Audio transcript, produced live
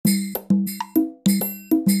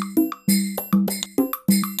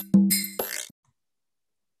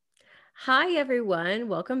Hi, everyone.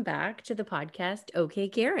 Welcome back to the podcast, Okay,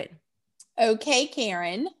 Karen, Okay,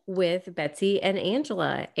 Karen. with Betsy and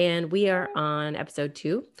Angela. And we are on episode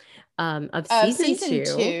 2 of Of season season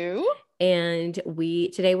 2. 2. And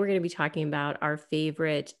today we're going to be talking about our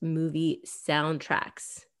favorite movie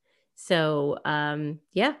soundtracks. So, we're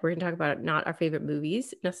going to talk about not our favorite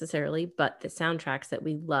movies necessarily, but the soundtracks that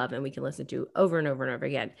we love and we can listen to over and over and over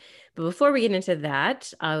again. But before we get into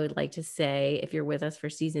that, I would like to say, if you're with us for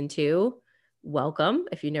season 2, welcome.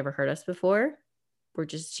 If you never heard us before, we're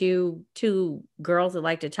just two girls that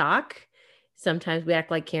like to talk. Sometimes we act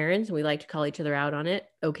like Karens and we like to call each other out on it.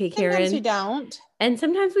 Okay, Karen. Sometimes we don't. And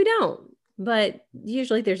sometimes we don't. But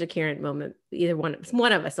usually there's a Karen moment. Either one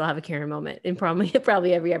of us will have a Karen moment in probably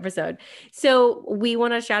every episode. So we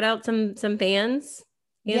want to shout out some fans.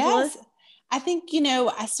 Angela? Yes. I think,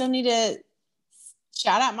 I still need to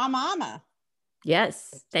shout out my mama.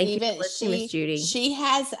 Yes. Thank you for listening, Miss Judy. She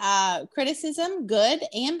has criticism, good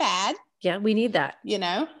and bad. Yeah, we need that. We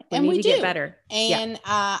need to get better. And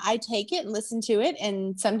I take it and listen to it.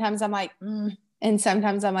 And sometimes I'm like, and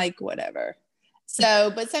sometimes I'm like, whatever.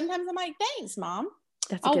 So, but sometimes I'm like, thanks, Mom.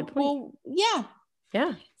 That's a good point. Well, yeah.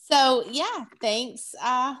 Yeah. So, yeah, thanks,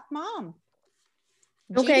 Mom.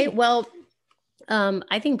 Okay, Judy. well,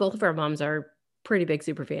 I think both of our moms are pretty big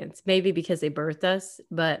super fans. Maybe because they birthed us,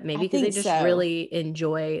 but maybe because they just really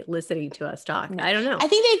enjoy listening to us talk. No. I don't know. I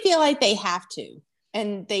think they feel like they have to,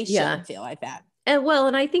 and they shouldn't feel like that.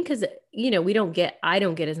 And I think because, I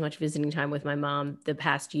don't get as much visiting time with my mom the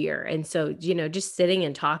past year. And so, just sitting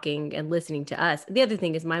and talking and listening to us. The other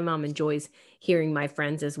thing is my mom enjoys hearing my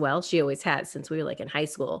friends as well. She always has since we were like in high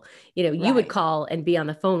school. You would call and be on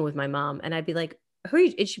the phone with my mom and I'd be like, who are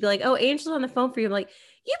you? And she'd be like, oh, Angela's on the phone for you. I'm like,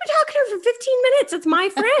 you've been talking to her for 15 minutes. It's my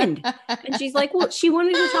friend. And she's like, well, she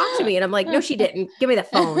wanted to talk to me. And I'm like, no, she didn't. Give me the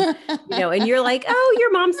phone. And you're like, oh,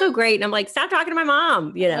 your mom's so great. And I'm like, stop talking to my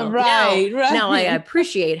mom. Right. Now I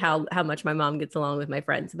appreciate how much my mom gets along with my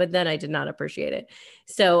friends, but then I did not appreciate it.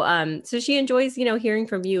 So, so she enjoys, hearing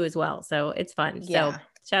from you as well. So it's fun. Yeah. So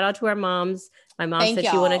shout out to our moms. My mom said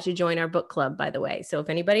she wanted to join our book club, by the way. So if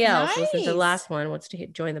anybody else listens to the last one, wants to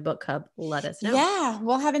join the book club, let us know. Yeah.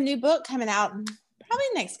 We'll have a new book coming out probably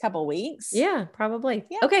next couple weeks. Yeah, probably.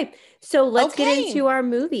 Yeah. Okay. So let's get into our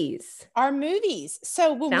movies.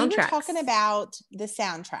 So when we were talking about the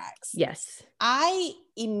soundtracks. Yes. I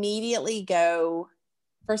immediately go,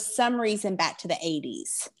 for some reason, back to the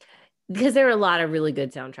 80s. Because there are a lot of really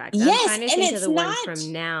good soundtracks. Yes. I'm trying to think of the ones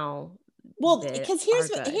from now. Well, because here's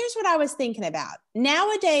what I was thinking about.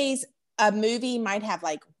 Nowadays, a movie might have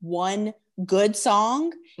like one good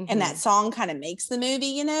song, and that song kind of makes the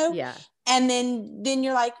movie, Yeah. And then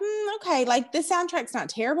you're like, okay, like the soundtrack's not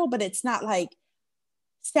terrible, but it's not like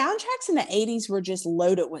soundtracks in the 80s were just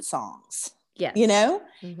loaded with songs. Yes.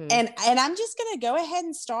 Mm-hmm. And I'm just going to go ahead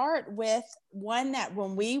and start with one that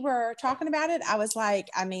when we were talking about it, I was like,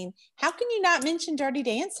 I mean, how can you not mention Dirty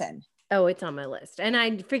Dancing? Oh, it's on my list. And I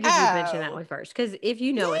figured you'd mention that one first. Because if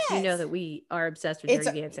you know us, you know that we are obsessed with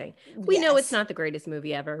Dirty Dancing. We know it's not the greatest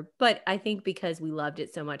movie ever, but I think because we loved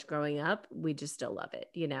it so much growing up, we just still love it,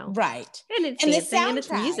 Right. And it's dancing and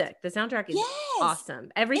it's music. The soundtrack is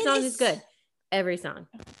awesome. Every song is good. Every song.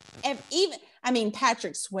 And even,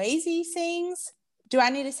 Patrick Swayze sings. Do I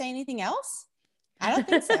need to say anything else? I don't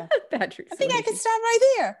think so. Patrick Swayze. I think I could stop right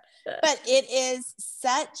there. But it is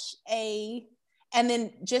such a... And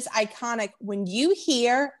then just iconic when you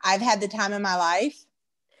hear I've had the time of my life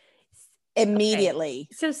immediately.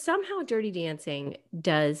 Okay. So somehow Dirty Dancing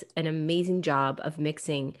does an amazing job of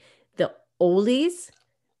mixing the oldies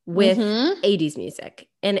with 80s music.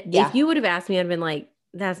 And if you would have asked me, I'd been like,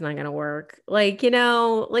 that's not going to work. Like,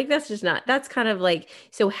 that's just not, that's kind of like,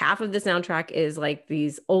 so half of the soundtrack is like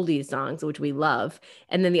these oldies songs, which we love.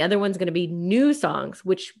 And then the other one's going to be new songs,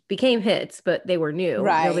 which became hits, but they were new.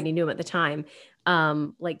 Right. Nobody knew them at the time.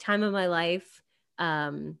 Like Time of My Life.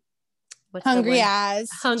 What's Hungry Eyes.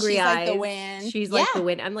 Hungry Eyes. Like the wind. She's like the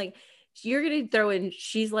wind. I'm like, you're going to throw in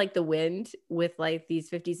She's Like the Wind with like these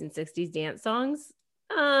 50s and 60s dance songs.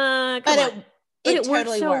 Come on. But it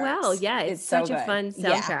works so well. Yeah, it's such a fun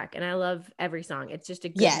soundtrack. And I love every song. It's just a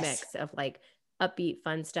good mix of like upbeat,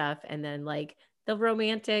 fun stuff. And then like the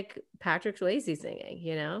romantic Patrick Swayze singing,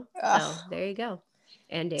 So there you go.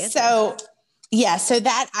 And dancing. So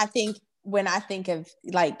that I think when I think of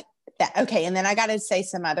like that. Okay. And then I got to say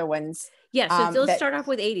some other ones. Yeah. So let's start off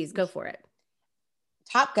with 80s. Go for it.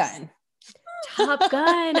 Top Gun.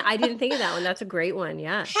 I didn't think of that one. That's a great one.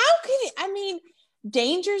 Yeah. How could it?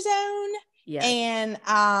 Danger Zone. Yeah.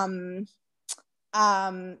 And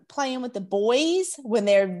playing with the boys when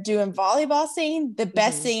they're doing volleyball scene, the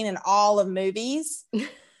best scene in all of movies.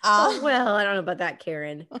 Oh, well, I don't know about that,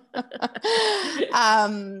 Karen.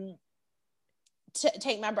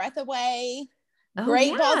 Take My Breath Away.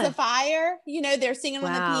 Great Balls of Fire. You know, they're singing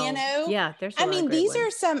on the piano. Yeah, there's a lot of great these ones.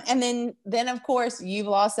 are some, and then of course You've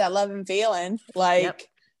Lost That Love and Feeling. Like,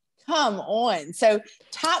 come on. So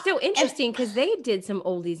interesting, because they did some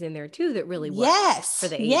oldies in there too that really worked for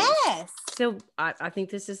the 80s. Yes. So I think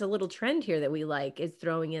this is a little trend here that we like, is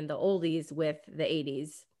throwing in the oldies with the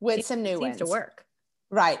 80s. With some new ones. Seems to work.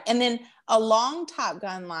 Right. And then along Top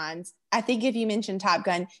Gun lines, I think if you mention Top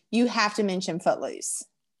Gun, you have to mention Footloose.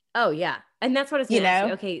 Oh, yeah. And that's what I was going to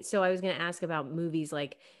ask. Okay, so I was going to ask about movies.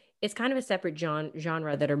 Like, it's kind of a separate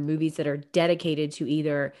genre that are movies that are dedicated to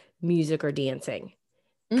either music or dancing.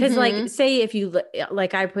 Because like, say if you,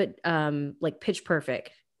 like I put like Pitch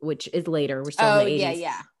Perfect, which is later. We're still in the 80s.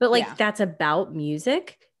 Yeah. But like, that's about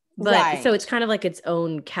music. But so it's kind of like its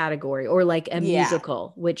own category, or like a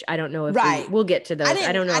musical, which I don't know if we'll get to those.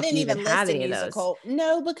 I don't know if you even have any of those.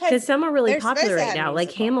 No, because some are really popular right now,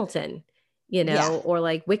 like Hamilton, you know, or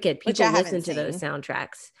like Wicked. People listen to those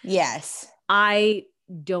soundtracks. Yes. I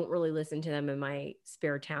don't really listen to them in my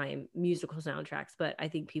spare time, musical soundtracks, but I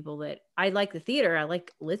think people that I like the theater, I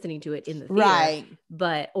like listening to it in the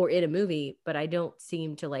theater, or in a movie, but I don't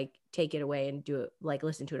seem to like take it away and do it, like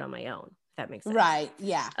listen to it on my own. If that makes sense. Right.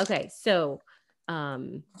 Yeah. Okay. So,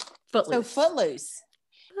 Footloose. So Footloose.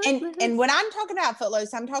 And when I'm talking about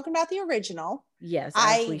Footloose, I'm talking about the original. Yes,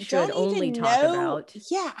 we should only talk about.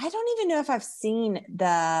 Yeah, I don't even know if I've seen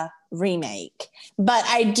the remake, but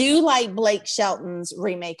I do like Blake Shelton's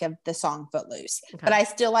remake of the song Footloose. Okay. But I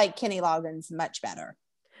still like Kenny Loggins much better.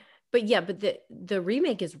 But the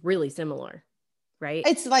remake is really similar, right?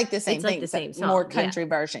 It's like the same thing, like the same song. More country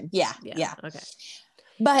version. Yeah. Okay.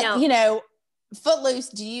 But now, Footloose,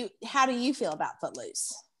 how do you feel about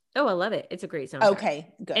Footloose? Oh, I love it. It's a great soundtrack.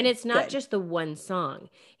 Okay, good. And it's not just the one song.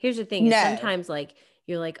 Here's the thing. Sometimes like,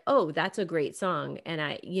 you're like, oh, that's a great song. And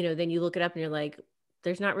then you look it up and you're like,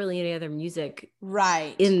 there's not really any other music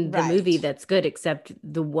in the movie that's good except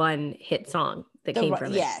the one hit song that came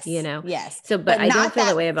from it, you know? Yes. So, but I don't feel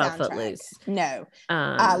that way about Footloose. No.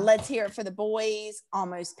 Let's Hear It for the Boys,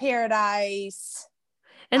 Almost Paradise.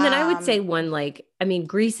 And then I would say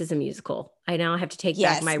Grease is a musical. I now have to take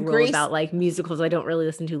back my rule about like musicals I don't really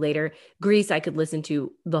listen to later. Grease, I could listen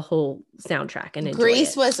to the whole soundtrack and enjoy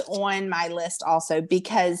Grease it. Was on my list also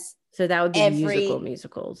because so that would be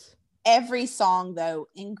musicals. Every song though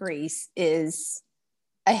in Grease is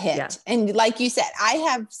a hit. Yeah. And like you said, I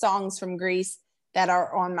have songs from Grease that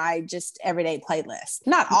are on my just everyday playlist.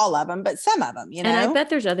 Not all of them, but some of them, you know? And I bet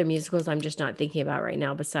there's other musicals I'm just not thinking about right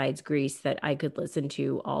now besides Grease that I could listen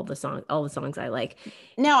to all the songs I like.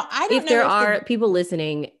 Now, I don't know if there are people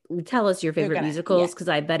listening, tell us your favorite musicals, because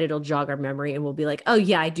I bet it'll jog our memory and we'll be like, oh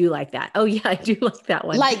yeah, I do like that. Oh yeah, I do like that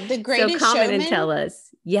one. Like The Greatest Showman. So comment and tell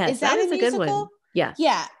us. Yes, that was a good one. Yeah.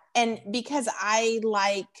 Yeah. And because I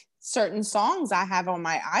like certain songs I have on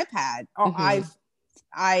my iPad or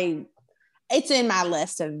it's in my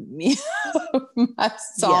list of my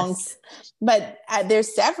songs, but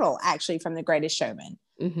there's several actually from The Greatest Showman.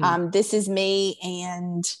 This Is Me,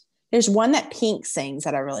 and there's one that Pink sings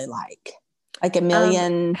that I really like A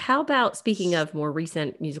Million. How about, speaking of more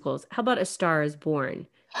recent musicals, how about A Star Is Born?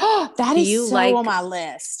 That is so like on my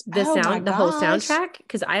list. The whole soundtrack,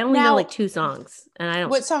 because I only know like 2 songs, and I don't.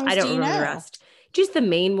 What songs do you know? The rest. Just the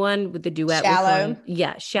main one with the duet. Shallow.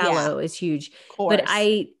 Shallow is huge. But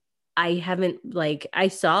I haven't I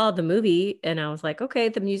saw the movie and I was like, okay,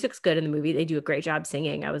 the music's good in the movie. They do a great job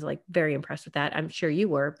singing. I was like very impressed with that. I'm sure you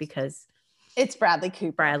were, because it's Bradley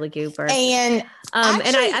Cooper. And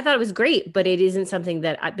I thought it was great, but it isn't something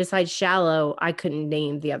that besides Shallow, I couldn't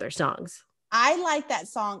name the other songs. I like that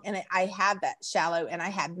song, and I have that Shallow, and I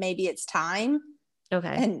have Maybe It's Time.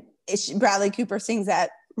 Okay. And Bradley Cooper sings that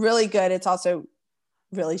really good. It's also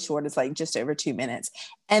really short. It's like just over 2 minutes.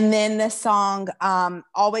 And then the song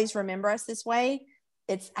Always Remember Us This Way.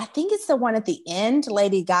 I think it's the one at the end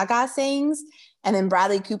Lady Gaga sings, and then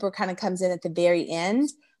Bradley Cooper kind of comes in at the very end.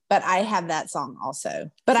 But I have that song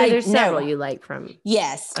also. But so there's several you like from.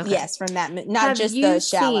 Yes, yes, from that. Not just the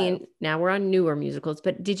Shallow. Now we're on newer musicals,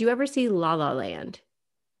 but did you ever see La La Land?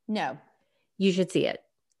 No. You should see it.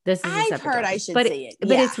 I've heard I should see it.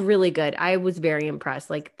 But it's really good. I was very impressed.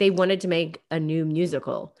 Like, they wanted to make a new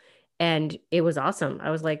musical and it was awesome. I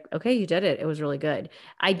was like, okay, you did it. It was really good.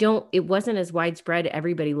 It wasn't as widespread,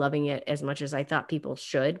 everybody loving it as much as I thought people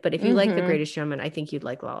should. But if you like The Greatest Showman, I think you'd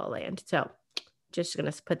like La La Land. So just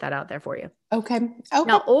going to put that out there for you. Okay.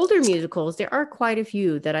 Now, older musicals, there are quite a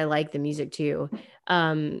few that I like the music to.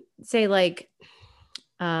 Say like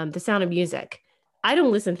The Sound of Music. I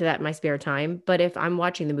don't listen to that in my spare time, but if I'm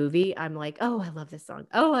watching the movie, I'm like, oh, I love this song.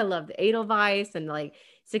 Oh, I love the Edelweiss and like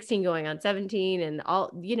 16 going on 17 and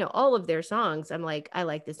all, all of their songs. I'm like, I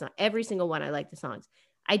like this song. Every single one, I like the songs.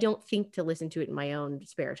 I don't think to listen to it in my own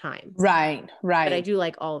spare time. Right. But I do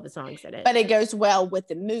like all of the songs in it. But it goes well with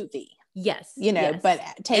the movie. Yes. But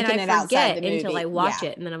taking it outside the movie. Until I watch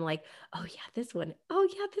it. And then I'm like, oh yeah, this one. Oh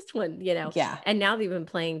yeah, this one, Yeah. And now they've been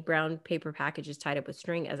playing Brown Paper Packages Tied Up with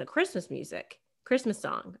String as a Christmas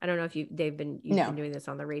song. I don't know if you've been doing this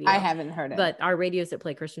on the radio. I haven't heard it. But our radios that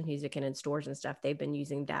play Christmas music and in stores and stuff, they've been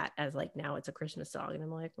using that as like, now it's a Christmas song. And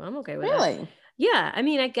I'm like, well, I'm okay with that. Really? Yeah. I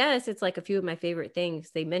mean, I guess it's like a few of my favorite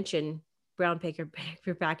things. They mention Brown Paper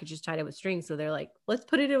Packages Tied Up with Strings. So they're like, let's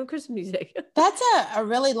put it in Christmas music. That's a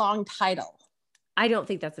really long title. I don't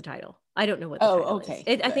think that's the title. I don't know what the title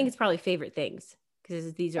is. I think it's probably favorite things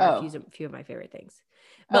because these are a few of my favorite things.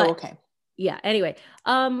 But, okay. Yeah. Anyway,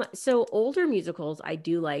 so older musicals I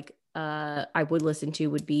do like, I would listen to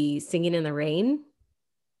would be Singing in the Rain.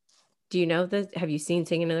 Do you know this? Have you seen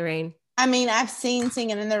Singing in the Rain? I mean, I've seen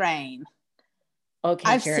Singing in the Rain.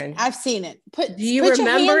 Okay, Karen. I've seen it. Do you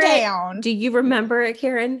remember it? Down. Do you remember it,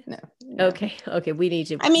 Karen? No. Okay. We need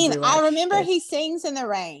to. I mean, I remember he sings in the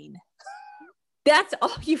rain. That's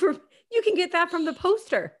all you can get that from the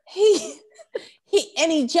poster.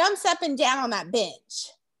 He jumps up and down on that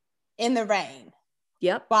bench in the rain.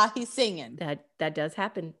 Yep. While he's singing. That does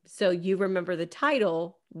happen. So you remember the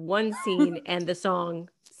title, one scene, and the song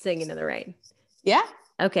Singing in the Rain. Yeah.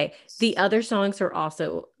 Okay. The other songs are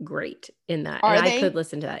also great in that. Are and they? I could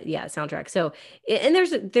listen to that. Yeah. Soundtrack. So, and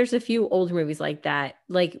there's a few older movies like that.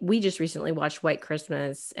 Like we just recently watched White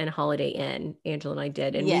Christmas and Holiday Inn. Angela and I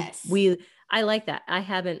did. And yes. I like that. I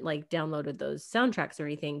haven't like downloaded those soundtracks or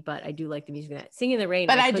anything, but I do like the music in that. Singing in the Rain.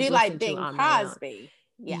 But I do like Bing Crosby.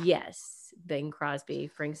 Yeah. Yes. Bing Crosby,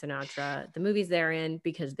 Frank Sinatra, the movies they're in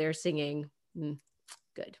because they're singing.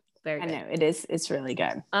 Good. Very good. I know it is. It's really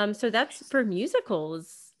good. So that's for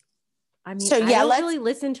musicals. I mean, so yeah, I don't really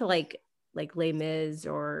listen to like Les Mis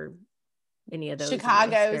or any of those.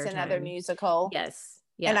 Chicago's another musical. Yes.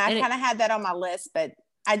 Yeah. And I kind of had that on my list, but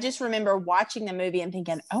I just remember watching the movie and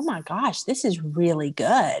thinking, oh my gosh, this is really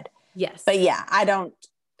good. Yes. But yeah, I don't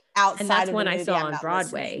outside and that's of when the movie, I saw on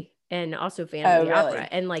Broadway. Listening. And also Phantom of the Opera.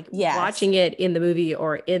 And like watching it in the movie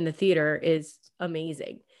or in the theater is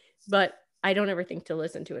amazing. But I don't ever think to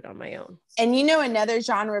listen to it on my own. And another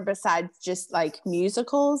genre besides just like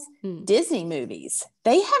musicals, Disney movies.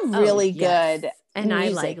 They have really good and music. I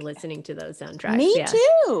like listening to those soundtracks. Me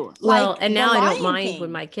too. Well, and now I don't mind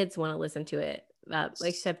when my kids want to listen to it,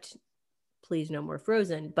 except please no more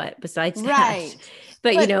Frozen. But besides that,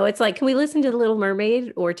 but it's like, can we listen to The Little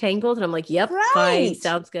Mermaid or Tangled? And I'm like, yep, fine,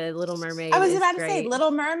 sounds good. Little Mermaid. I was about to say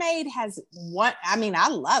Little Mermaid has what? I mean, I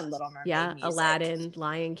love Little Mermaid. Yeah, music. Aladdin,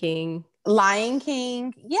 Lion King.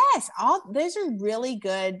 Yes, all those are really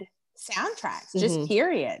good soundtracks. Just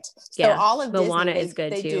period. So all of Moana Disney, is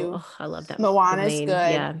good too. Oh, I love that. Moana's good.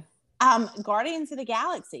 Yeah. Guardians of the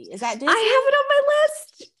Galaxy, is that Disney? I have it on my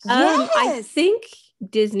list. Yes. I think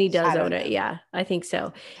Disney does own it. Yeah, I think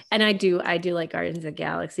so. And I do like Guardians of the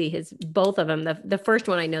Galaxy. Both of them. The first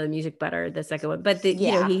one I know the music better. The second one, but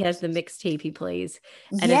he has the mixtape he plays,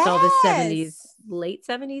 and it's all the 70s, late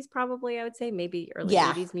 70s probably. I would say maybe early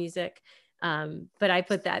 80s music. But I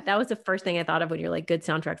put that was the first thing I thought of when you're like good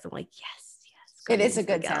soundtracks. I'm like, yes, it is a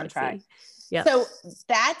good soundtrack. Yeah. So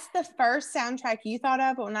that's the first soundtrack you thought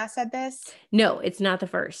of when I said this? No, it's not the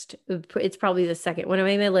first. It's probably the second. When I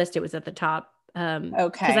made my list, it was at the top.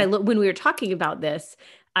 Okay. Because when we were talking about this,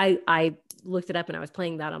 I looked it up and I was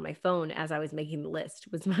playing that on my phone as I was making the list.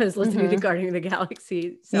 I was listening to Guardian of the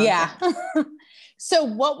Galaxy soundtrack. Yeah. So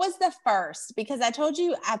what was the first? Because I told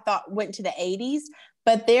you I thought went to the 80s,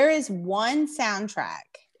 but there is one soundtrack.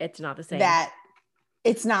 It's not the same.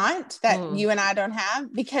 It's not that you and I don't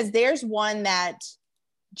have, because there's one that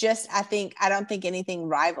I don't think anything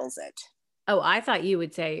rivals it. Oh, I thought you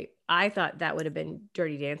would say, I thought that would have been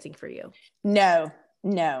Dirty Dancing for you. No.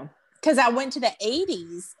 Because I went to the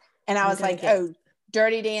 80s and I was like,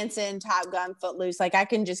 Dirty Dancing, Top Gun, Footloose. Like I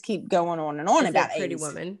can just keep going on and on about Pretty 80s.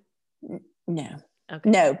 Woman. No. Okay.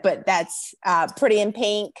 No, but that's Pretty in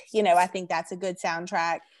Pink. I think that's a good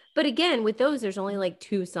soundtrack. But again, with those, there's only like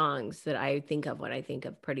 2 songs that I think of when I think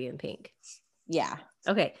of Pretty in Pink. Yeah.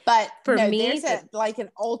 Okay. But for me, there's an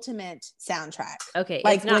ultimate soundtrack. Okay.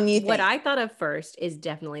 Like when you think. What I thought of first is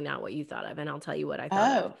definitely not what you thought of. And I'll tell you what I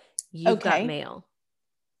thought of. You've Got Mail.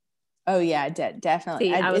 Oh yeah, definitely.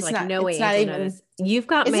 See, I was like, no way. It's not even, You've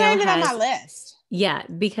Got Mail. It's not even on my list. Yeah.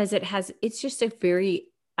 Because it's just a very,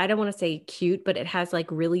 I don't want to say cute, but it has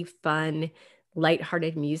like really fun,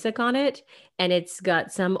 lighthearted music on it, and it's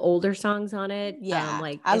got some older songs on it. Yeah.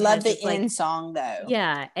 Like I it love has the this like, end song though.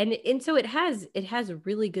 yeah, and so it has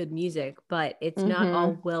really good music, but it's not Mm-hmm.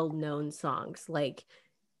 all well-known songs like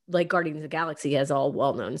Guardians of the Galaxy has all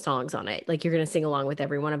well-known songs on it. Like you're gonna sing along with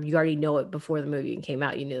every one of them. You already know it before the movie came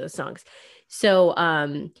out. You knew those songs. So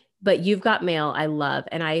but You've Got Mail, I love,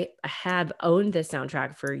 and I have owned this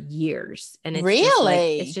soundtrack for years, and it's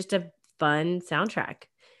Really? just a fun soundtrack.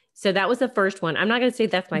 So that was the first one. I'm not gonna say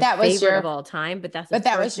that's my That was favorite your, of all time, but that's the but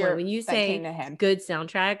that was first one. your, When you that came say to him. good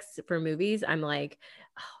soundtracks for movies, I'm like,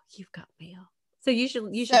 oh, You've Got Mail. So you should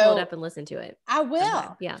pull it So up and listen to it I sometime.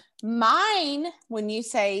 will. Yeah. Mine, when you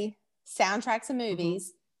say soundtracks of Mhm.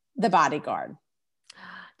 movies, The Bodyguard.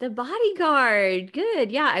 The Bodyguard.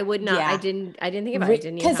 Good. Yeah, I would not. I Yeah. didn't think about it. I didn't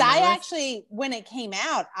even Because have it on my I list. actually, when it came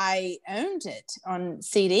out, I owned it on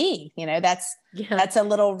CD. You know, that's Yeah. a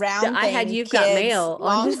little round I had thing. You've Got Kids Mail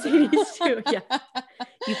on the long. CDs too. Yeah.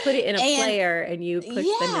 You put it in a And player and you push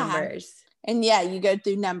the yeah. numbers. And yeah, you go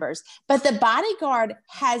through numbers. But The Bodyguard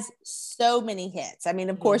has so many hits. I mean,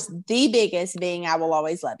 of course, the biggest being I Will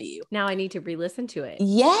Always Love You. Now I need to re-listen to it.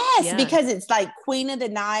 Yes, Yeah. because it's like Queen of the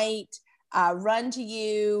Night, Run to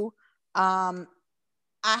You, I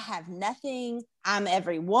Have Nothing, I'm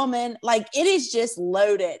Every Woman. Like it is just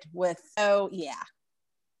loaded with, oh yeah.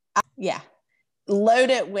 Yeah.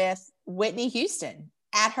 Loaded with Whitney Houston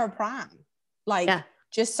at her prime. Like Yeah.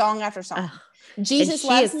 just song after song. Ugh. Jesus and she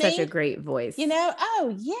Loves has Me. such a great voice. You know,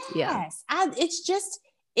 oh yes. Yeah. It's just,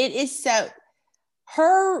 it is so,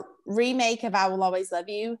 her remake of I Will Always Love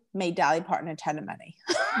You made Dolly Parton a ton of money.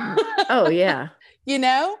 Oh yeah. You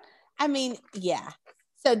know, I mean, yeah.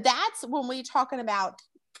 So that's when we're talking about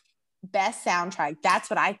best soundtrack. That's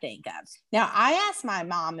what I think of. Now, I asked my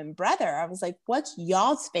mom and brother, I was like, what's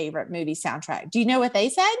y'all's favorite movie soundtrack? Do you know what they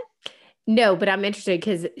said? No, but I'm interested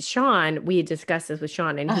because Sean, we had discussed this with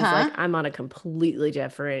Sean, and he's Uh-huh. like, I'm on a completely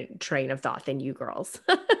different train of thought than you girls.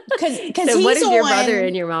 Because So what he's did your on, brother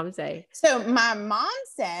and your mom say? So my mom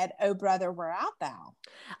said, "Oh brother, where art thou?"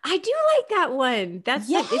 I do like that one. That's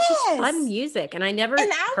like, it's just fun Yes. music. And I never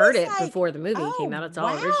And I heard was it like, before the movie oh, came out. It's all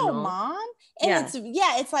wow, original. Mom. And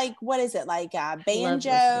Yeah. it's like, what is it? Like Love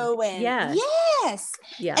banjo listening. and Yeah. yes.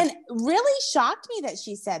 Yeah. And really shocked me that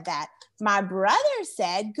she said that. My brother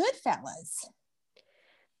said Goodfellas.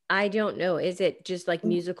 I don't know. Is it just like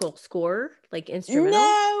musical score, like instrumental?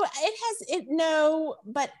 No, no,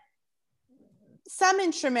 but some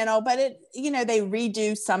instrumental, but it, you know, they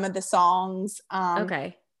redo some of the songs.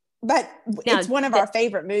 Okay. But Now, it's one of our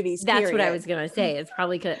favorite movies. That's what I period. was going to say. It's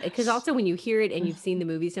probably because also when you hear it and you've seen the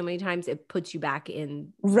movie so many times, it puts you back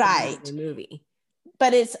in Right. the movie.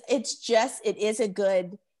 But it's just, it is a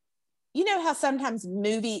good, you know how sometimes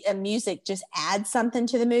movie and music just adds something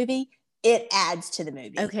to the movie? It adds to the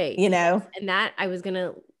movie. Okay. You know? And that I was going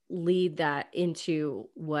to lead that into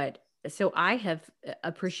so I have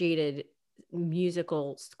appreciated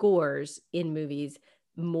musical scores in movies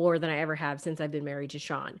more than I ever have since I've been married to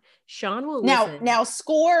Sean. Sean will listen. Now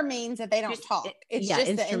score means that they don't talk. It's just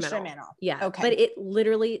instrumental. the instrumental. Yeah. Okay. But it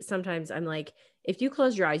literally, sometimes I'm like, if you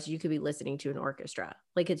close your eyes, you could be listening to an orchestra.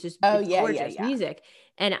 Like it's just gorgeous music.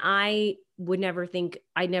 And I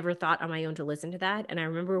never thought on my own to listen to that. And I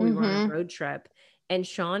remember we were on a road trip and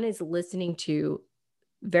Sean is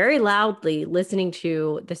very loudly listening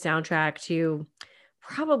to the soundtrack to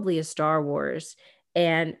probably a Star Wars.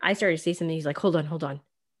 And I started to say something. He's like, hold on.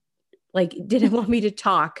 Like, didn't want me to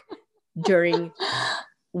talk during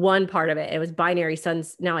one part of it. It was Binary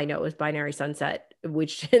Suns. Now I know it was Binary Sunset,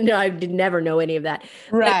 which I did never know any of that.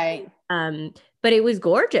 Right. But it was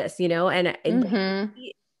gorgeous, you know, and it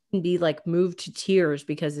can be like moved to tears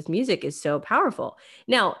because this music is so powerful.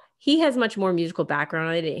 Now, he has much more musical background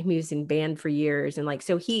on it. He was in band for years. And like,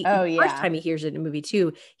 so first time he hears it in a movie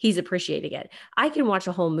too, he's appreciating it. I can watch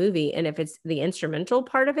a whole movie. And if it's the instrumental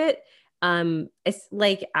part of it, it's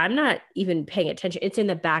like, I'm not even paying attention. It's in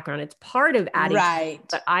the background. It's part of adding,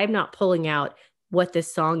 but I'm not pulling out what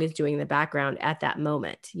this song is doing in the background at that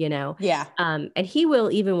moment, you know? Yeah. And he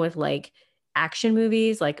will, even with like action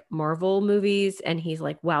movies, like Marvel movies. And he's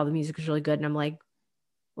like, wow, the music is really good. And I'm like,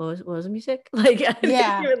 what was the music? Like, I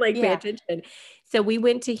didn't even pay attention. So we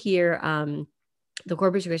went to hear, the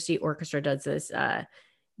Corpus Christi Orchestra does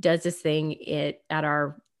this thing at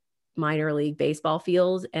our minor league baseball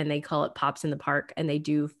fields, and they call it Pops in the Park, and they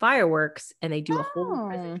do fireworks and they do a whole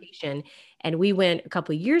presentation. And we went a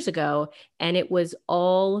couple of years ago and it was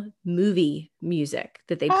all movie music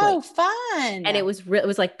that they played. Oh, fun. And it was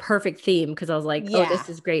like perfect theme. Cause I was like, oh, this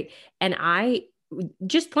is great. And I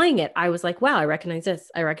just playing it, I was like, wow, I recognize this.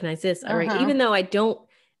 Even though I don't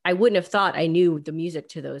I wouldn't have thought I knew the music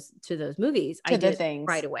to those movies. I To the did things.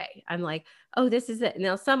 right away. I'm like, oh, this is it.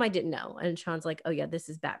 Now some I didn't know. And Sean's like, oh yeah, this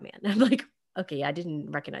is Batman. I'm like, okay, I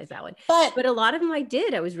didn't recognize that one. But a lot of them I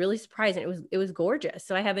did. I was really surprised. And it was gorgeous.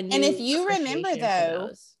 So I have a new And if you remember though,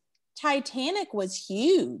 Titanic was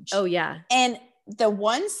huge. Oh yeah. And the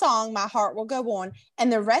one song, My Heart Will Go On,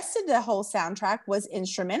 and the rest of the whole soundtrack was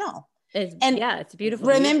instrumental. It's beautiful.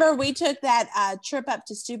 Remember, we took that trip up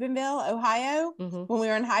to Steubenville, Ohio, when we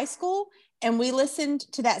were in high school, and we listened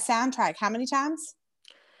to that soundtrack. How many times?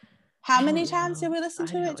 How many times did we listen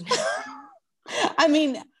to it? I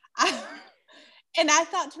mean, and I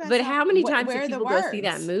thought to myself, but how many times did people go see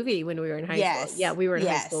that movie when we were in high school? Yeah, we were in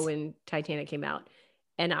high school when Titanic came out,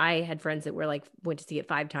 and I had friends that were like went to see it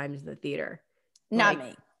 5 times in the theater. Not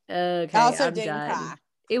me. Okay, I also I'm didn't done. cry.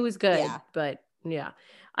 It was good, but yeah.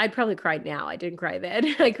 I'd probably cried now. I didn't cry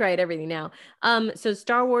then. I cried everything now. So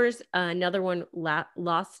Star Wars, another one,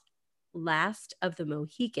 Last of the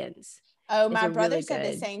Mohicans. Oh, my brother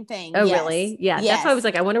said the same thing. Oh, really? Yeah. Yes. That's why I was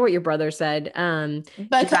like, I wonder what your brother said.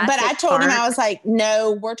 But I told him, I was like,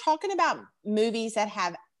 no, we're talking about movies that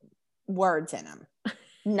have words in them,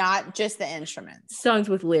 not just the instruments. Songs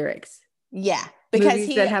with lyrics. Yeah. Because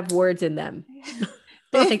movies that have words in them.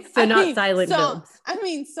 Like, so not silent films. I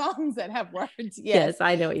mean, songs that have words. Yes. Yes,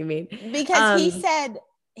 I know what you mean. Because he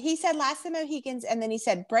said Last of the Mohicans, and then he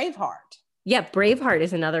said Braveheart. Yeah, Braveheart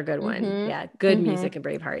is another good one. Yeah, good music in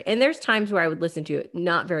Braveheart. And there's times where I would listen to it,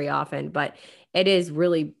 not very often, but it is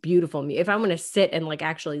really beautiful. If I'm going to sit and like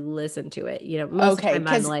actually listen to it, most of the time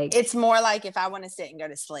I'm like, it's more like if I want to sit and go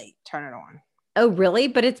to sleep, turn it on. Oh, really?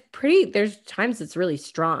 But it's pretty, there's times it's really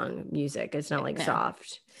strong music. It's not like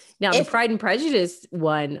soft. Now, the Pride and Prejudice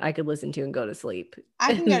one I could listen to and go to sleep.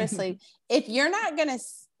 I can go to sleep. If you're not going to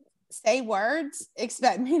say words,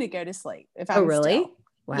 expect me to go to sleep. If I'm really? Still.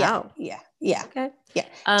 Wow. Yeah. Okay. Yeah.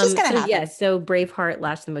 Just gonna happen. Yeah. So Braveheart,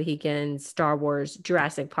 Last of the Mohicans, Star Wars,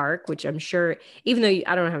 Jurassic Park, which I'm sure, even though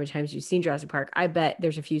I don't know how many times you've seen Jurassic Park, I bet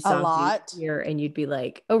there's a few songs you hear and you'd be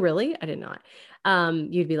like, oh, really? I did not.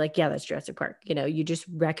 You'd be like, yeah, that's Jurassic Park. You just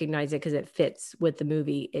recognize it because it fits with the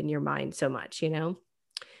movie in your mind so much,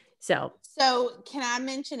 So can I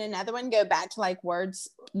mention another one? Go back to like words.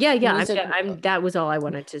 Yeah. That was all I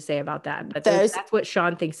wanted to say about that. But that's what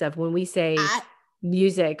Sean thinks of when we say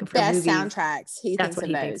music for best movies, soundtracks. That's what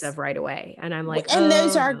he thinks of right away. And I'm like, and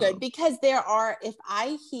those are good because if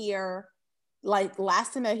I hear like Last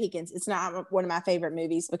of the Mohicans, it's not one of my favorite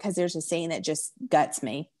movies because there's a scene that just guts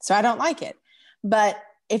me. So I don't like it. But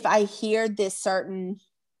if I hear this certain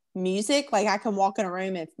music, like I can walk in a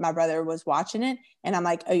room if my brother was watching it and I'm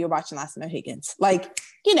like, oh, you're watching Last of the Mohicans. Like,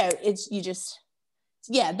 those.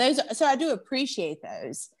 So I do appreciate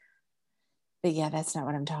those. But yeah, that's not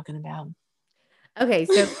what I'm talking about. Okay.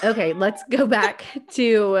 So, let's go back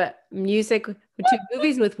to music, to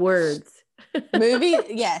movies with words.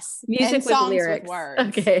 Yes. Music and with songs lyrics. With words.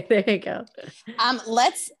 Okay, there you go.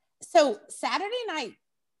 So Saturday Night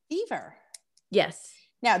Fever. Yes.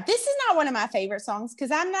 Now, this is not one of my favorite songs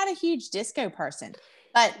because I'm not a huge disco person.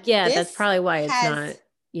 But yeah, that's probably why it's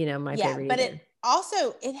not, my favorite. But either. It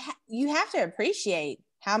also, you have to appreciate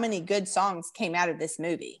how many good songs came out of this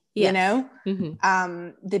movie. Yeah.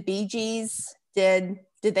 The Bee Gees did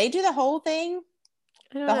they do the whole thing?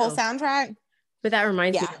 The whole soundtrack? But that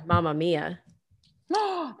reminds me of Mamma Mia.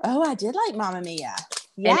 Oh, I did like Mamma Mia.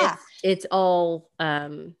 Yeah. And it's all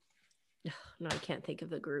no, I can't think of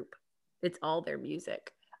the group. It's all their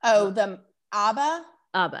music. Oh, the ABBA?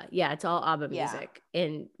 ABBA. Yeah, it's all ABBA music.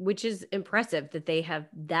 And which is impressive that they have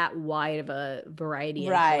that wide of a variety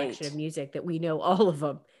and collection of music that we know all of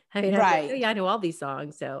them. I mean, I'm like, I know all these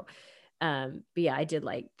songs. So but yeah, I did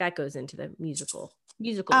like that goes into the musical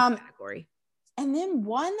category. And then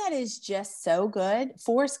one that is just so good,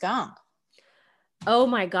 Forrest Gump. Oh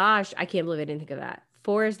my gosh, I can't believe I didn't think of that.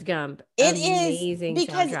 Forrest Gump. It amazing is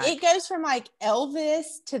because soundtrack. It goes from like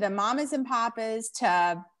Elvis to the Mamas and Papas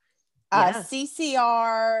to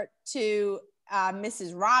CCR to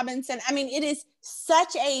Mrs. Robinson. I mean, it is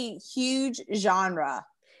such a huge genre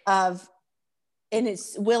and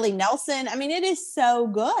it's Willie Nelson. I mean, it is so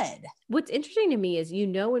good. What's interesting to me is,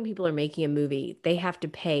 when people are making a movie, they have to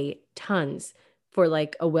pay tons for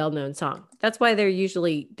like a well-known song. That's why they're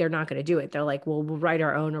not going to do it. They're like, well, we'll write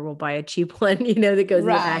our own or we'll buy a cheap one, that goes in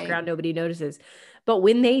the background. Nobody notices. But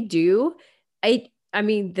when they do, I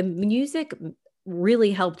mean, the music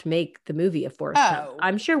really helped make the movie a Forrest Gump.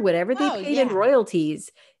 I'm sure whatever they paid in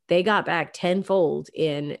royalties, they got back tenfold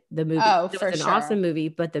in the movie. Oh, it was an awesome movie,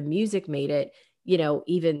 but the music made it,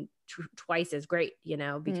 even twice as great,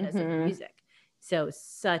 because of the music. So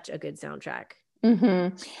such a good soundtrack. Mm-hmm.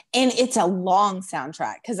 And it's a long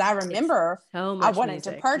soundtrack because I remember so I much wanted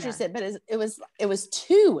music. to purchase it, but it was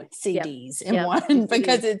two CDs in one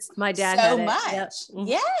because it's my dad so had it. much. Yep.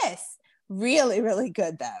 Yes, really, really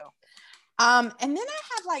good though. And then I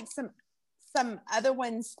have like some other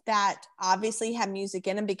ones that obviously have music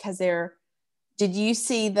in them because they're. Did you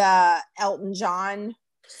see the Elton John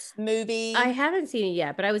movie? I haven't seen it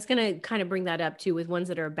yet, but I was gonna kind of bring that up too with ones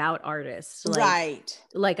that are about artists, right?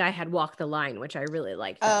 Like I had Walk the Line, which I really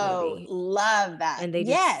liked that movie. Love that, and they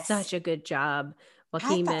did such a good job.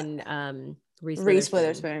 Joaquin and Reese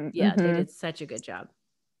Witherspoon. Yeah, they did such a good job.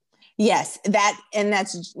 Yes,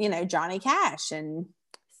 that's Johnny Cash and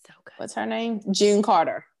so good. What's her name? June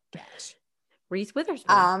Carter. Cash. Reese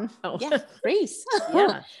Witherspoon. Yeah, Reese.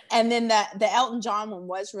 Yeah. And then the Elton John one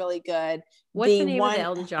was really good. What's the name of the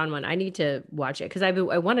Elton John one? I need to watch it because I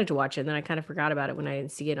wanted to watch it and then I kind of forgot about it when I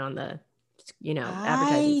didn't see it on the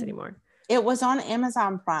advertisements anymore. It was on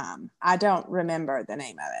Amazon Prime. I don't remember the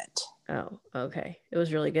name of it. Oh, okay. It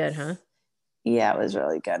was really good, huh? Yeah, it was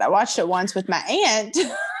really good. I watched it once with my aunt.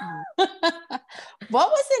 What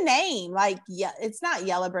was the name? Like, yeah, it's not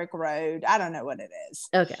Yellow Brick Road. I don't know what it is.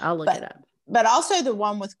 Okay, I'll look it up. But also the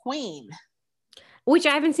one with Queen. Which I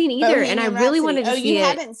haven't seen either. Bohemian and I really Rhapsody. wanted to see it. You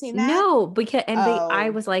haven't seen that? No, because I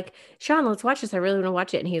was like, Sean, let's watch this. I really want to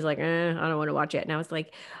watch it. And he's like, I don't want to watch it. And I was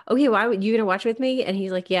like, okay, why would you gonna watch with me? And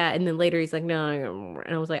he's like, yeah. And then later he's like, no.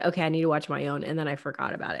 And I was like, okay, I need to watch my own. And then I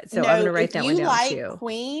forgot about it. So I'm gonna write that one down like too.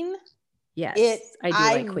 Queen. Yes, I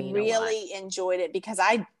like Queen. I really enjoyed it because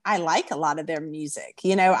I like a lot of their music.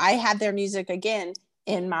 I have their music again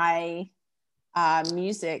in my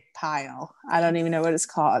music pile. I don't even know what it's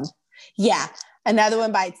called. Yeah. Another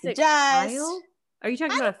One Bites the Dust. Pile? Are you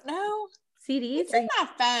talking about CDs? It's in my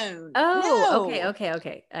phone. Oh, no.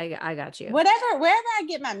 Okay. I got you. Wherever I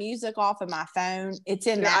get my music off of my phone, it's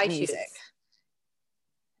in that iTunes. Music.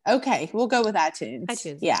 Okay, we'll go with iTunes.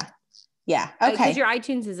 Yeah. Okay. Because your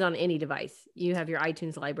iTunes is on any device. You have your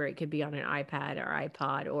iTunes library. It could be on an iPad or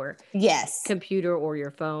iPod or computer or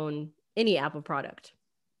your phone. Any Apple product.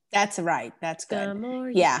 That's right. That's good. The more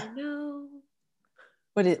you know.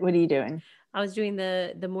 What are you doing? I was doing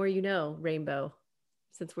the More You Know rainbow.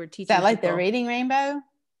 Since we're teaching. Is that like the reading rainbow?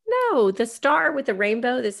 No, the star with the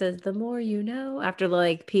rainbow that says "The more you know" after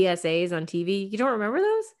like PSAs on TV. You don't remember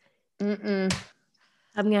those?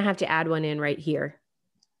 I'm gonna have to add one in right here.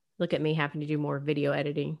 Look at me having to do more video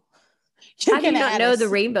editing. How do you not know the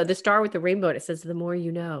rainbow? The star with the rainbow. It says "The more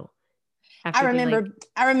you know." I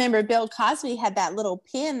remember Bill Cosby had that little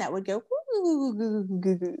pin that would go.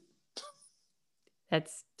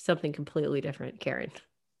 That's something completely different, Karen.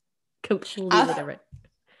 Completely different.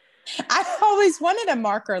 I always wanted a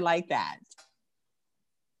marker like that.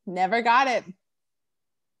 Never got it.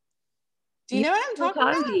 Do you know what I'm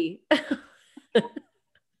talking about?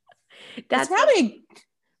 That's probably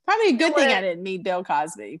a good thing I didn't meet Bill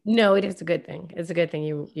Cosby. No, it is a good thing. It's a good thing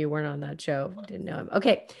you weren't on that show. Didn't know him.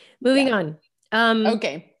 Okay, moving on.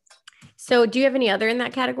 Okay. So do you have any other in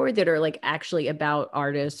that category that are like actually about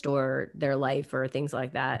artists or their life or things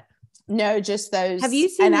like that? No, just those. Have you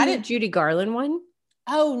seen the Judy Garland one?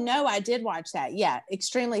 Oh, no, I did watch that. Yeah.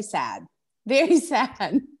 Extremely sad. Very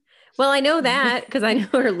sad. Well, I know that because I know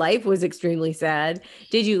her life was extremely sad.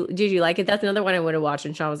 Did you like it? That's another one I want to watch.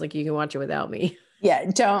 And Sean was like, you can watch it without me.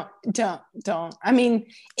 Yeah. Don't. I mean,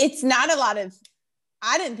 it's not a lot of,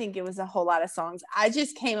 I didn't think it was a whole lot of songs. I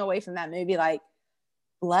just came away from that movie like,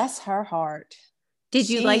 bless her heart. Did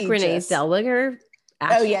you like Renee Zellweger?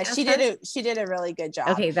 Oh yeah, she did a really good job.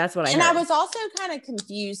 Okay, that's what I heard. And I was also kind of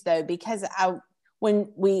confused though because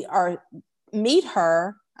when we meet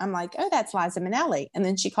her, I'm like, oh, that's Liza Minnelli, and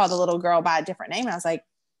then she called the little girl by a different name, and I was like,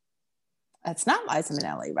 that's not Liza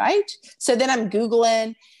Minnelli, right? So then I'm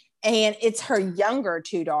Googling, and it's her younger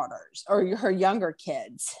two daughters or her younger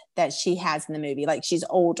kids that she has in the movie. Like she's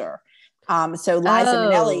older. So Liza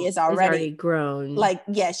Minnelli is already grown. Like,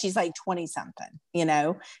 yeah, she's like 20 something,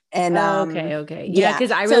 and okay. Yeah.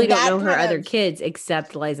 Cause I really don't know her other kids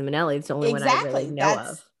except Liza Minnelli. It's the only one I really know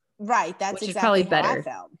of. Right. That's which exactly is probably better. I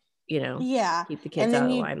felt. Yeah. Keep the kids out of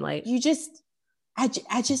the limelight.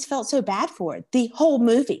 I just felt so bad for it. The whole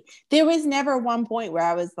movie. There was never one point where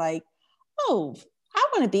I was like, oh, I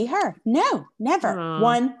want to be her. No, never. Aww.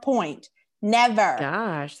 1 point. Never.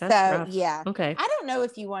 Gosh, that's rough. Yeah. Okay. I don't know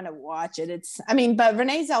if you want to watch it. But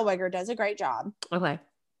Renee Zellweger does a great job. Okay.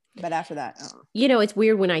 But after that, it's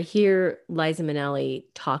weird when I hear Liza Minnelli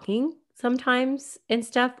talking sometimes and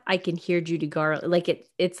stuff. I can hear Judy Garland. Like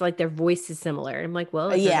it's like their voice is similar. I'm like, well,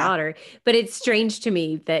 it's her daughter. But it's strange to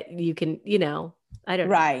me that you can, I don't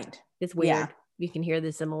know. Right. It's weird. Yeah. You can hear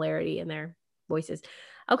the similarity in their voices.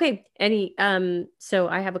 Okay. So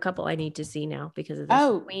I have a couple I need to see now because of this.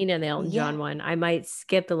 Oh, Queen and the Elton yeah. John one. I might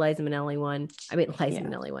skip the Liza Minnelli one. I mean, Liza Yeah.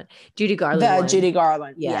 Minnelli one. Judy Garland The one. Judy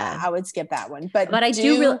Garland. Yeah. Yeah, I would skip that one. But But I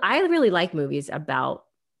really like movies about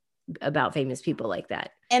famous people like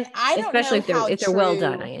that. and I don't Especially know if they're well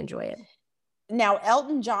done, I enjoy it. Now,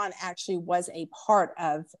 Elton John actually was a part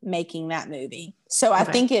of making that movie. So I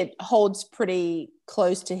think it holds pretty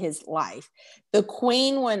close to his life. The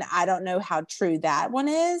Queen one, I don't know how true that one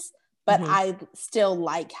is, but I still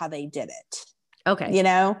like how they did it. Okay. You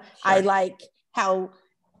know, sure. I like how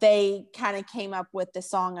they kind of came up with the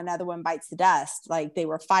song Another One Bites the Dust. Like they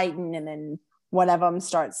were fighting and then one of them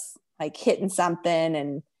starts like hitting something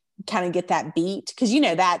and kind of get that beat. Cause you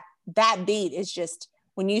know, that beat is just,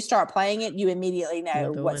 when you start playing it, you immediately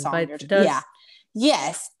know what song you're doing. Yeah.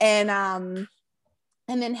 Yes. And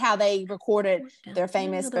then how they recorded their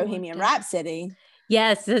famous Bohemian Rhapsody.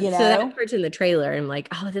 Yes. So that part's in the trailer. I'm like,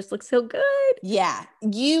 oh, this looks so good. Yeah.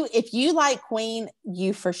 If you like Queen,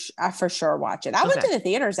 you for sure watch it. I went to the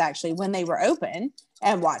theaters actually when they were open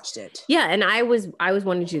and watched it. Yeah. And I was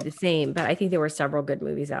wanting to do the same, but I think there were several good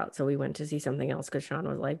movies out. So we went to see something else because Sean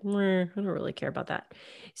was like, I don't really care about that.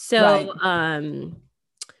 So,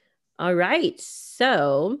 all right.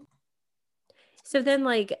 So then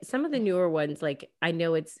like some of the newer ones, like I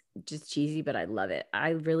know it's just cheesy, but I love it. I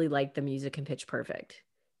really like the music in Pitch Perfect.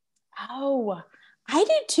 Oh, I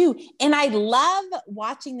do too. And I love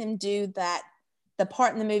watching them do the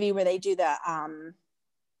part in the movie where they do the,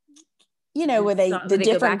 where the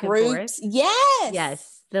different groups. Yes.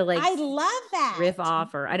 Yes. The like, I love that. Riff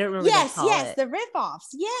off, or I don't remember. Yes. The riff offs.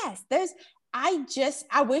 Yes.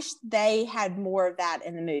 I wish they had more of that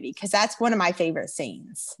in the movie because that's one of my favorite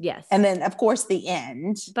scenes. Yes. And then of course the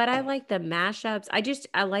end. But I like the mashups.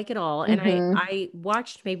 I like it all. And I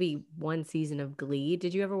watched maybe one season of Glee.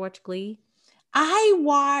 Did you ever watch Glee? I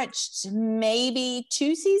watched maybe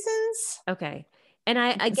 2 seasons. Okay. And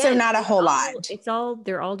I so not a whole lot.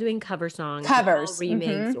 They're all doing cover songs,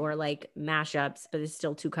 remakes or like mashups, but it's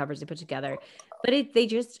still 2 covers they put together. But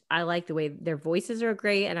I like the way their voices are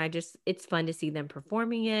great. And it's fun to see them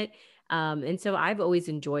performing it. And so I've always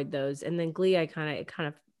enjoyed those. And then Glee, I kind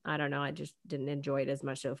of, I don't know. I just didn't enjoy it as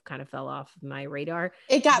much. So it kind of fell off my radar.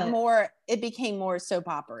 It became more soap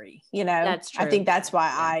opera-y, That's true. I think that's why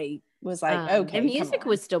I was like, okay. The music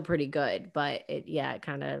was still pretty good, but it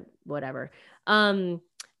kind of whatever.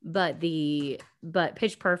 But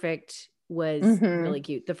Pitch Perfect was really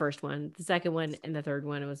cute. The first one, the second one, and the third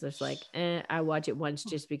one, it was just like, I watch it once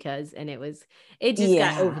just because, and it just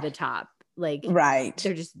got over the top. Like, right.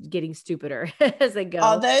 They're just getting stupider as they go.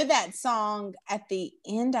 Although that song at the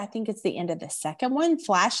end, I think it's the end of the second one,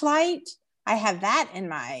 Flashlight. I have that in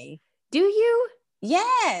my. Do you?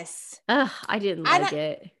 Yes. I didn't like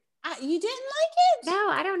it. You didn't like it? No,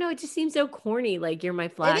 I don't know. It just seems so corny. Like, you're my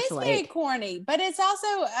flashlight. It is very corny, but it's also,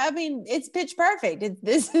 I mean, it's Pitch Perfect.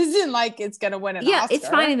 This isn't like it's going to win an Oscar. Yeah, it's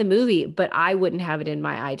fine in the movie, but I wouldn't have it in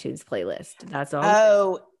my iTunes playlist. That's all.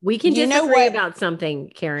 Oh, we can disagree about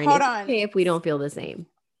something, Karen. Hold on. Okay if we don't feel the same.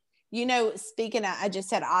 Speaking of, I just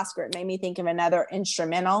said Oscar. It made me think of another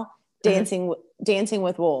instrumental, Dancing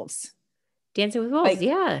with Wolves. Dancing with Wolves,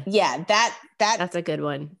 yeah. Yeah, that's a good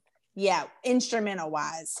one. Yeah, instrumental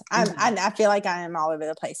wise. I feel like I am all over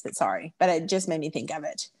the place, but sorry. But it just made me think of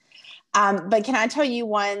it. But can I tell you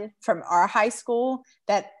one from our high school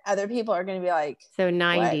that other people are going to be like, so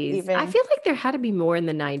 90s. I feel like there had to be more in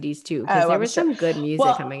the 90s too, because there was some good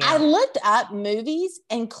music coming out. I looked up movies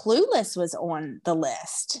and Clueless was on the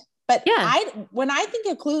list. But when I think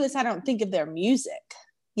of Clueless, I don't think of their music.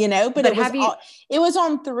 But it was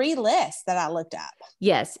on 3 lists that I looked up.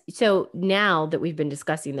 Yes. So now that we've been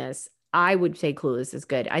discussing this, I would say Clueless is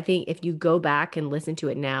good. I think if you go back and listen to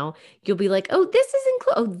it now, you'll be like, oh,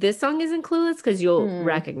 this song isn't Clueless, because you'll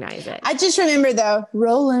recognize it. I just remember though,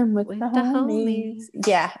 rolling with the homies.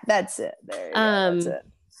 Yeah, that's it. There you go. That's it.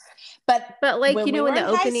 But like, in the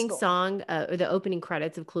opening song or the opening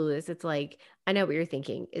credits of Clueless, it's like, I know what you're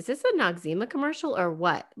thinking. Is this a Noxzema commercial or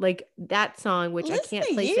what? Like that song, which I can't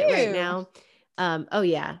place it right now. Oh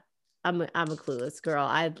yeah, I'm a Clueless girl.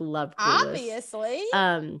 I love Clueless. Obviously.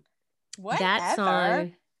 That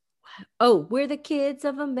song. Oh, we're the kids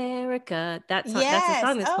of America. That song. Yes. That's the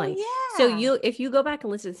song that's playing. Yeah. So if you go back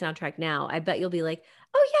and listen to the soundtrack now, I bet you'll be like,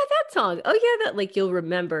 oh yeah, that song. Oh yeah, that, like, you'll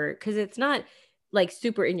remember, because it's not like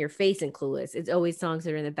super in your face in Clueless. It's always songs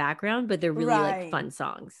that are in the background, but they're really like fun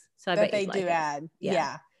songs. So I bet they do add.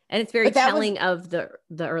 Yeah. And it's very telling of the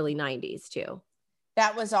early 90s too.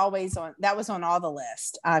 That was on all the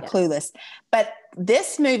list, Yes. Clueless. But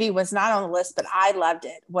this movie was not on the list, but I loved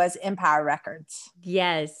it, was Empire Records.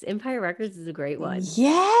 Yes. Empire Records is a great one.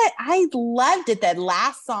 Yeah, I loved it. That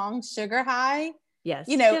last song, Sugar High. Yes.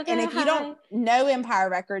 You know, Sugar and if you High. don't know Empire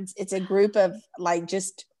Records, it's a group of like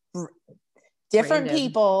just different Random.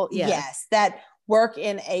 people, Yeah. yes, that work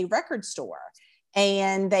in a record store.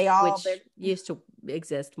 And they all Which used to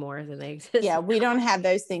exist more than they exist. yeah, we don't have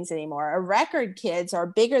those things anymore. A record, kids, are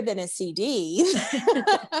bigger than a CD.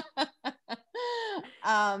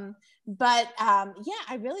 Yeah,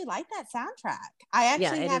 I really like that soundtrack. I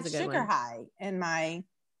actually have Sugar High in my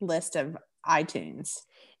list of iTunes.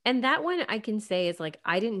 And that one I can say is like,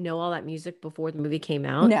 I didn't know all that music before the movie came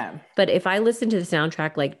out. No. But if I listen to the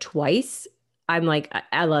soundtrack like twice, I'm like,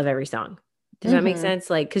 I love every song. Does that make sense?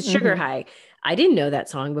 Like, because Sugar High, I didn't know that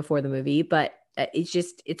song before the movie, but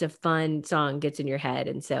it's a fun song, gets in your head.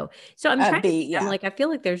 And so I'm trying to, I'm like, I feel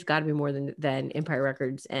like there's got to be more than Empire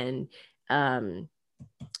Records and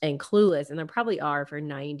Clueless. And there probably are for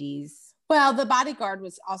 90s. Well, The Bodyguard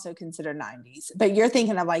was also considered 90s, but you're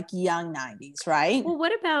thinking of like young 90s, right?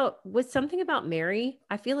 Well, was something about Mary?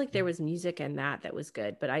 I feel like there was music in that was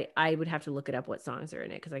good, but I would have to look it up what songs are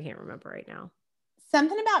in it because I can't remember right now.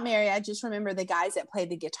 Something about Mary, I just remember the guys that played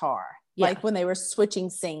the guitar, like when they were switching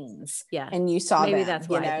scenes. Yeah. And you saw maybe them, that's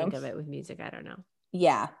why I think of it with music. I don't know.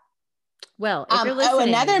 Yeah. Well, if you're listening.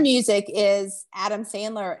 Another music is Adam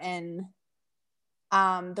Sandler and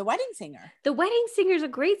The Wedding Singer. The Wedding Singer is a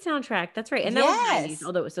great soundtrack. That's right. And that was 90s,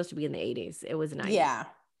 although it was supposed to be in the 80s. It was 90s. Yeah.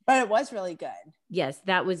 But it was really good. Yes,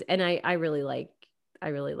 that was, and I really like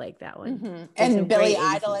that one. Mm-hmm. And Billy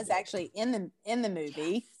Idol is actually in the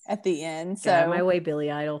movie at the end. So God, my way, Billy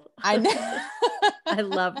Idol. I know. I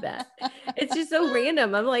love that. It's just so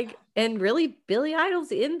random. I'm like, and really, Billy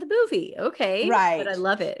Idol's in the movie. Okay. Right. But I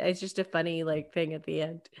love it. It's just a funny like thing at the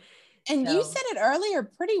end. And you said it earlier,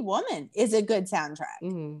 Pretty Woman is a good soundtrack.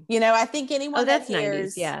 Mm-hmm. You know, I think anyone that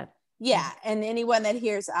hears 90s, yeah. Yeah. And anyone that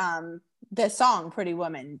hears the song Pretty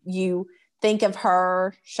Woman, you think of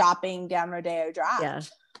her shopping down Rodeo Drive. Yeah.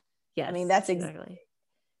 Yes. I mean, that's exactly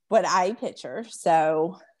what I picture.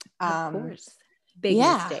 So of course. Big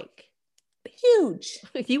mistake. Huge.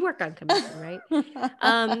 You work on commission, right?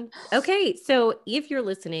 Okay. So if you're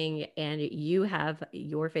listening and you have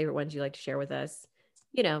your favorite ones you'd like to share with us,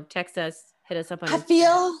 you know, text us, hit us up on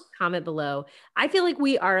Instagram, comment below. I feel like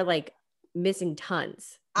we are like missing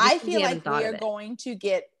tons. I feel like we are going to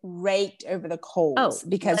get raked over the coals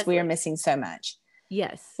because we are missing so much.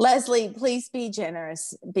 Yes. Leslie, please be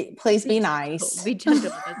generous. Please be nice. Be gentle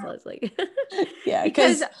with us, Leslie. Yeah.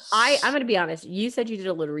 Because I'm going to be honest. You said you did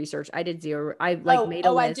a little research. I did zero. I made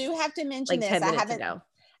a list. I do have to mention like this. 10 minutes ago.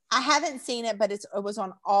 I haven't seen it, but it was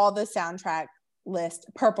on all the soundtrack list.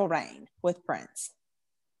 Purple Rain with Prince.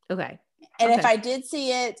 Okay. And if I did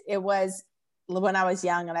see it, it was when I was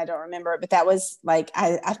young and I don't remember it, but that was like,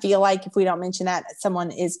 I feel like if we don't mention that,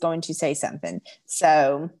 someone is going to say something.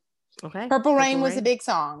 So Purple Rain was a big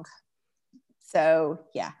song. So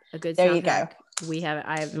yeah, a good there soundtrack. You go.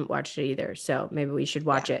 I haven't watched it either. So maybe we should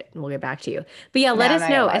watch it and we'll get back to you. But yeah, let us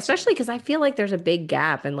know, especially because I feel like there's a big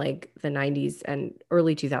gap in like the 90s and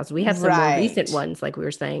early 2000s. We have some more recent ones, like we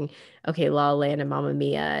were saying, okay, La La Land and Mamma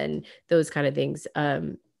Mia and those kind of things,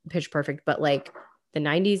 Pitch Perfect, but like the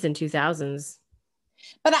 90s and 2000s.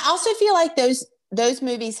 But I also feel like those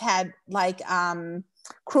movies had like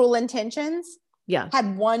Cruel Intentions. Yeah.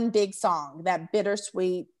 Had one big song, that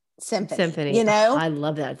Bittersweet Symphony. You know, I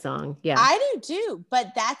love that song. Yeah, I do too.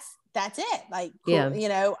 But that's it. Like, cool, you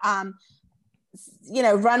know,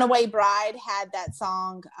 Runaway Bride had that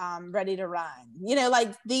song, Ready to Run. You know,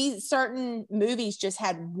 like these certain movies just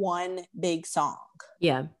had one big song.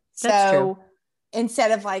 Yeah, that's true.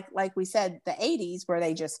 Instead of like we said, the 80s where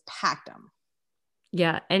they just packed them.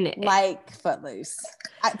 Yeah, and like Footloose.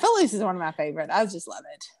 Footloose is one of my favorites. I just love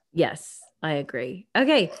it. Yes. I agree.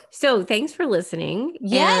 Okay. So thanks for listening.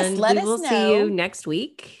 Yes. And let us know. We will see you next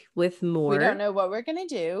week with more. We don't know what we're going to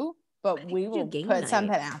do, but we will put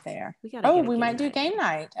something out there. We might do game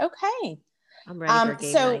night. Okay. I'm ready for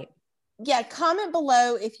game night. Yeah. Comment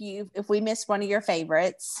below if we missed one of your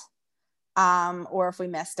favorites, or if we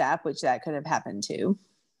messed up, which that could have happened too.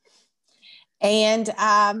 And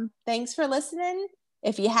thanks for listening.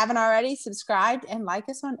 If you haven't already, subscribed and like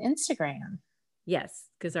us on Instagram. Yes,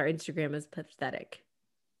 because our Instagram is pathetic.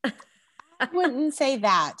 I wouldn't say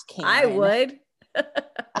that, Karen. I would.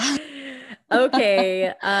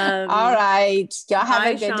 Okay. All right. Y'all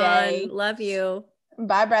have a good day. Love you.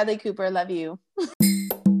 Bye, Bradley Cooper. Love you.